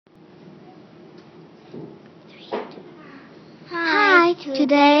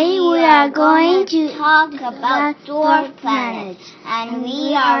Today we are going to talk about dwarf planets, and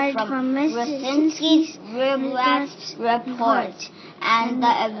we are from Rosinski's Ribrat's Report and the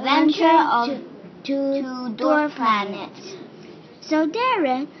Adventure of Two Dwarf Planets. So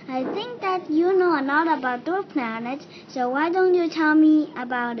Darren, I think that you know a lot about dwarf planets, so why don't you tell me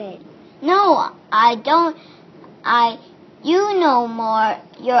about it? No, I don't. You know more.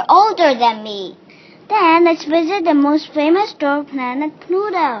 You're older than me. Then let's visit the most famous dwarf planet,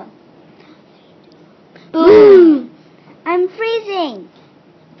 Pluto. Boom! I'm freezing.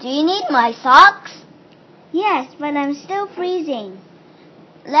 Do you need my socks? Yes, but I'm still freezing.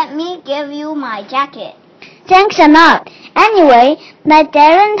 Let me give you my jacket. Thanks a lot. Anyway, let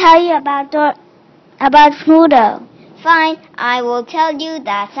Darren tell you about Pluto. Fine, I will tell you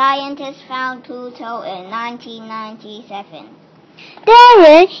that scientists found Pluto in 1997.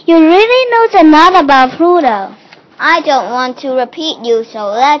 Darren, you really know a lot about Pluto. I don't want to repeat you, so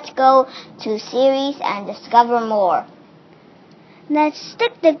let's go to Ceres and discover more. Let's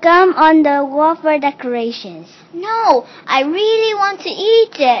stick the gum on the wafer decorations. No, I really want to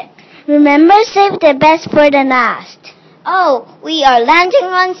eat it. Remember, save the best for the last. Oh, we are landing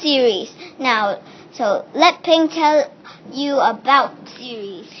on Ceres. Now, so let Pink tell you about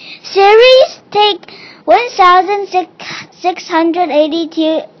Ceres. Ceres take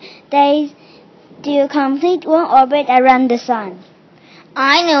 1,682 days to complete one orbit around the Sun.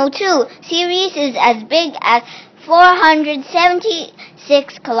 I know too. Ceres is as big as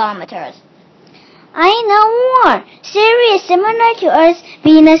 476 kilometers. I know more. Ceres is similar to Earth,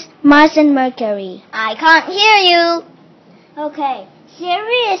 Venus, Mars, and Mercury. I can't hear you. Okay.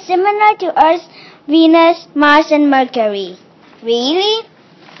 Ceres is similar to Earth, Venus, Mars, and Mercury. Really?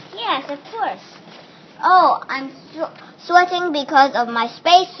 Yes, of course. Oh, I'm sweating because of my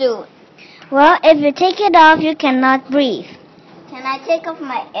spacesuit. Well, if you take it off, you cannot breathe. Can I take off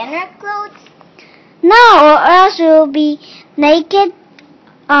my inner clothes? No, or else you will be naked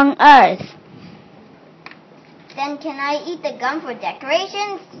on Earth. Then can I eat the gum for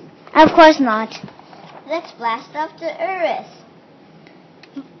decorations? Of course not. Let's blast off to Eris.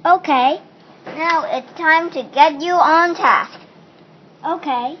 Okay. Now it's time to get you on task.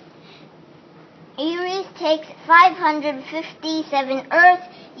 Okay. Eris takes 557 Earth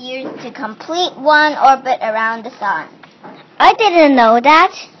years to complete one orbit around the Sun. I didn't know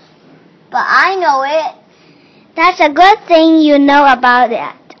that. But I know it. That's a good thing you know about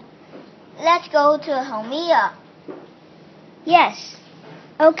it. Let's go to Haumea. Yes.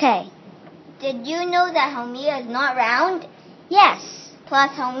 Okay. Did you know that Haumea is not round? Yes.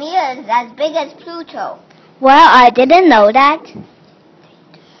 Plus Haumea is as big as Pluto. Well, I didn't know that.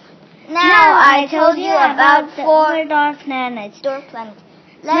 Now I told you about four dwarf planets. dwarf planets.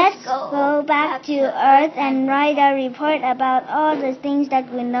 Let's go back to Earth and write a report about all the things that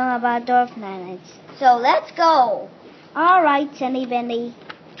we know about dwarf planets. So let's go. All right, Sunny Benny.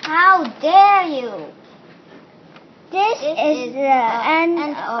 How dare you? This is the end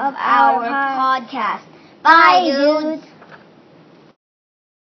of our podcast. Bye, dudes.